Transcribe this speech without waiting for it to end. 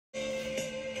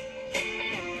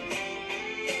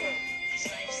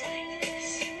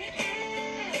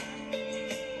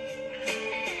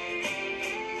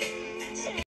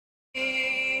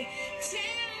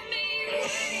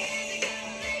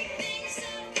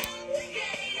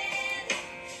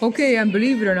Okay, and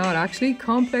believe it or not, actually,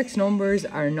 complex numbers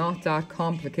are not that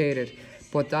complicated,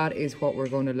 but that is what we're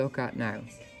going to look at now.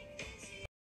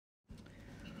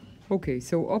 Okay,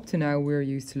 so up to now we're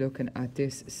used to looking at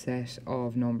this set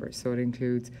of numbers. So it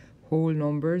includes whole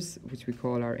numbers, which we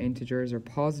call our integers, or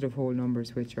positive whole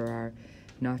numbers, which are our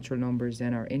natural numbers,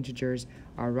 then our integers,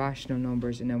 our rational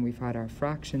numbers, and then we've had our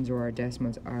fractions or our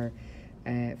decimals, our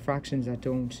fractions that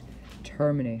don't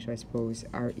terminate, I suppose,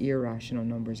 our irrational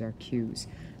numbers, our q's.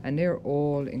 And they're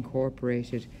all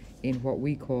incorporated in what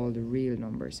we call the real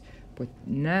numbers. But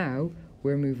now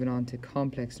we're moving on to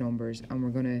complex numbers, and we're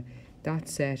going to, that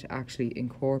set actually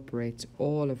incorporates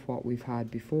all of what we've had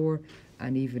before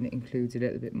and even includes a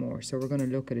little bit more. So we're going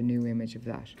to look at a new image of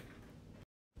that.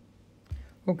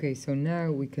 Okay, so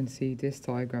now we can see this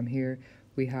diagram here.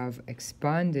 We have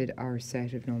expanded our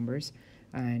set of numbers,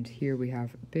 and here we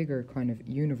have a bigger kind of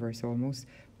universe almost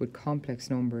with complex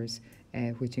numbers,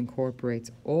 which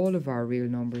incorporates all of our real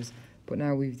numbers. But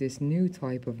now we've this new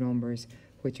type of numbers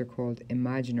which are called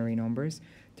imaginary numbers.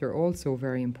 They're also,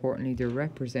 very importantly, they're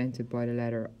represented by the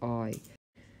letter I.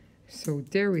 So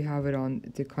there we have it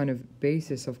on the kind of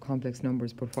basis of complex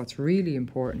numbers. But what's really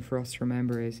important for us to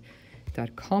remember is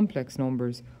that complex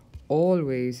numbers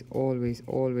always, always,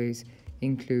 always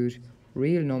include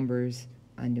real numbers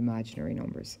and imaginary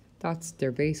numbers.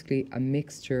 They're basically a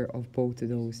mixture of both of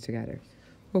those together.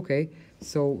 Okay,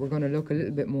 so we're going to look a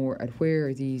little bit more at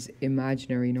where these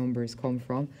imaginary numbers come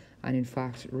from. And in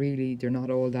fact, really, they're not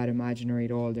all that imaginary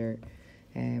at all there,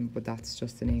 but that's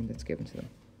just the name that's given to them.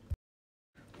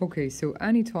 Okay, so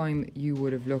anytime you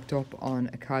would have looked up on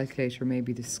a calculator,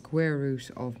 maybe the square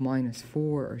root of -4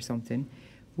 or something,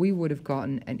 we would have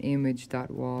gotten an image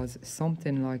that was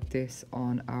something like this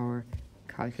on our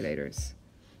calculators.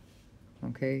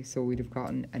 Okay, so we'd have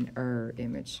gotten an error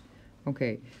image.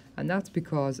 Okay, and that's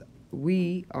because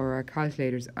we, or our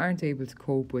calculators, aren't able to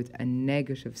cope with a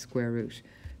negative square root.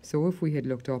 So if we had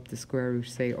looked up the square root,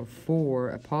 say, of 4,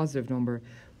 a positive number,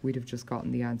 we'd have just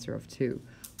gotten the answer of 2.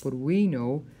 But we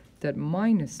know that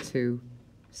 -2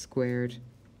 squared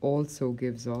also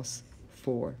gives us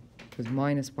 4, because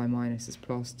minus by minus is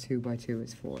plus, 2 by 2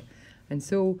 is 4. And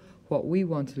so what we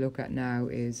want to look at now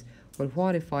is, well,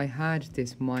 what if I had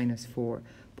this -4?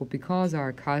 But because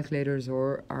our calculators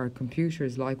or our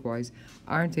computers likewise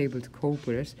aren't able to cope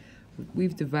with it,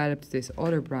 we've developed this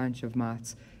other branch of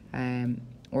maths,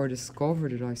 or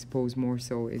discovered it, I suppose, more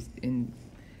so, is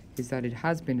that it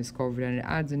has been discovered, and it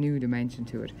adds a new dimension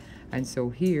to it. And so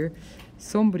here,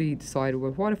 somebody decided,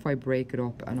 well, what if I break it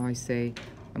up and I say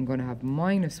I'm going to have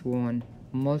 -1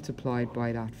 multiplied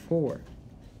by that 4.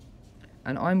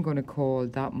 And I'm going to call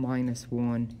that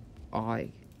 -1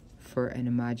 I for an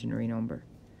imaginary number.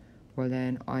 Well,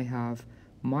 then I have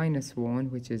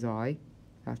 -1, which is I.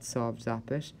 That solves that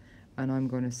bit. And I'm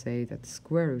going to say that the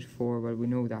square root 4, well, we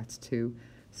know that's 2.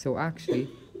 So actually,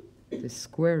 the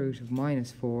square root of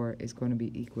 -4 is going to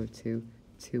be equal to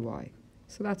 2i.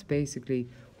 So that's basically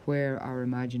where our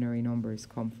imaginary numbers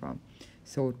come from.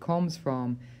 So it comes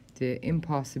from the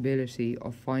impossibility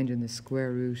of finding the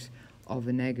square root of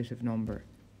a negative number.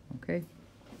 Okay?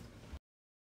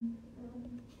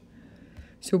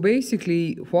 So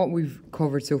basically, what we've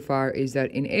covered so far is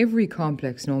that in every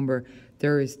complex number,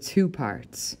 there is 2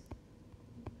 parts.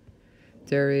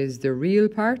 There is the real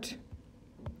part,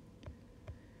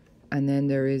 and then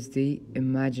there is the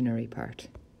imaginary part.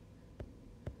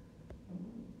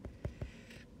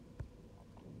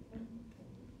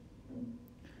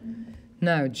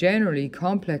 Now, generally,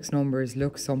 complex numbers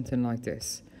look something like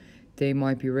this. They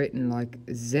might be written like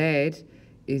z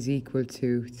is equal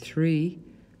to 3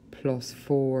 plus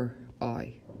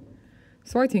 4i.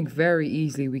 So I think very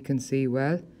easily we can see,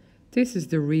 well, this is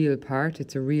the real part.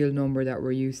 It's a real number that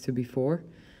we're used to before.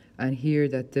 And here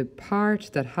that the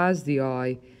part that has the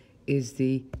I is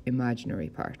the imaginary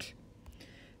part.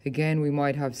 Again, we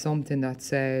might have something that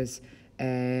says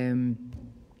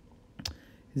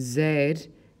z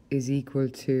is equal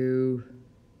to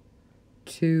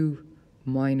 2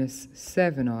 minus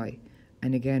 7i.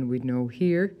 And again, we'd know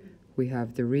here we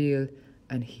have the real,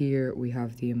 and here we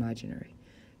have the imaginary.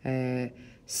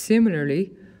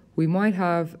 Similarly, we might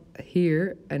have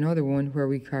here another one where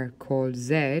we call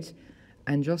z,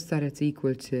 and just that it's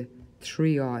equal to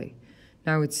 3i.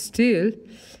 Now it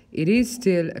is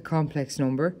still a complex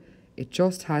number. It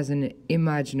just has an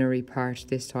imaginary part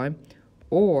this time,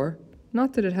 or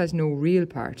not that it has no real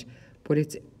part, but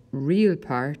its real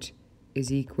part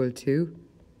is equal to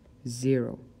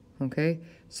 0. Okay,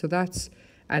 so that's,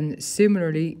 and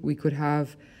similarly we could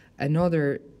have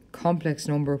another complex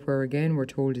number where again we're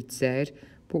told it's z,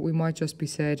 but we might just be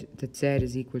said that z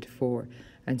is equal to 4.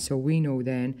 And so we know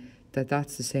then that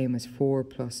that's the same as 4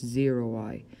 plus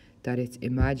 0i, that its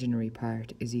imaginary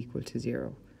part is equal to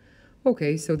 0.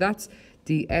 Okay, so that's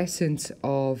the essence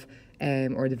of,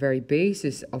 or the very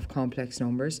basis of complex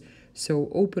numbers. So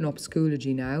open up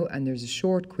Schoology now, and there's a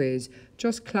short quiz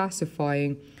just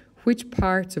classifying which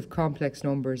parts of complex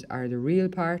numbers are the real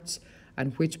parts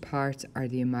and which parts are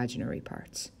the imaginary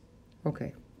parts.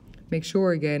 Okay, make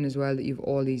sure again as well that you've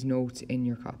all these notes in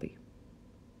your copy.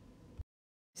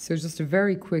 So just a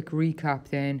very quick recap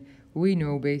then. We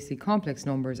know basically complex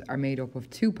numbers are made up of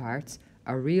two parts,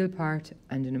 a real part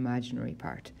and an imaginary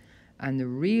part. And the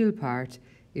real part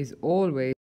is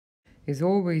always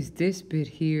this bit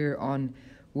here on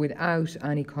without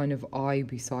any kind of I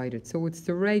beside it. So it's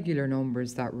the regular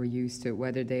numbers that we're used to,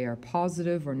 whether they are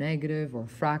positive or negative or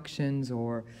fractions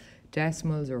or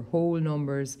decimals or whole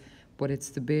numbers, but it's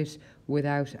the bit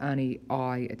without any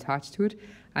I attached to it.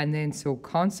 And then so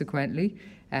consequently,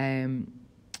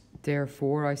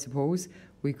 therefore, I suppose,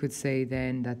 we could say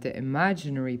then that the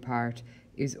imaginary part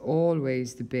is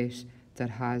always the bit that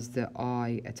has the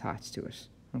I attached to it.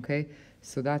 Okay,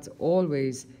 so that's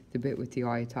always the bit with the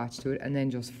I attached to it. And then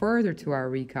just further to our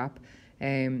recap,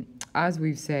 as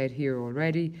we've said here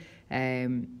already,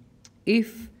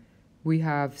 if we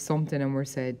have something and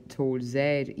we're told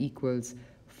z equals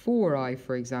 4i,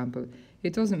 for example,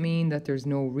 it doesn't mean that there's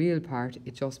no real part,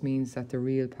 it just means that the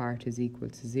real part is equal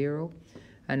to 0.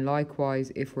 And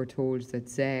likewise, if we're told that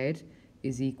z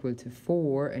is equal to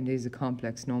 4 and is a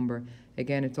complex number,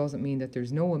 again, it doesn't mean that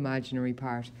there's no imaginary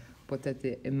part, but that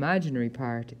the imaginary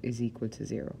part is equal to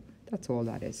 0. That's all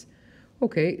that is.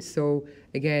 Okay, so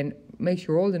again, make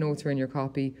sure all the notes are in your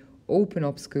copy, open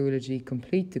up Schoology,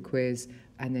 complete the quiz,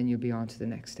 and then you'll be on to the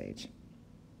next stage.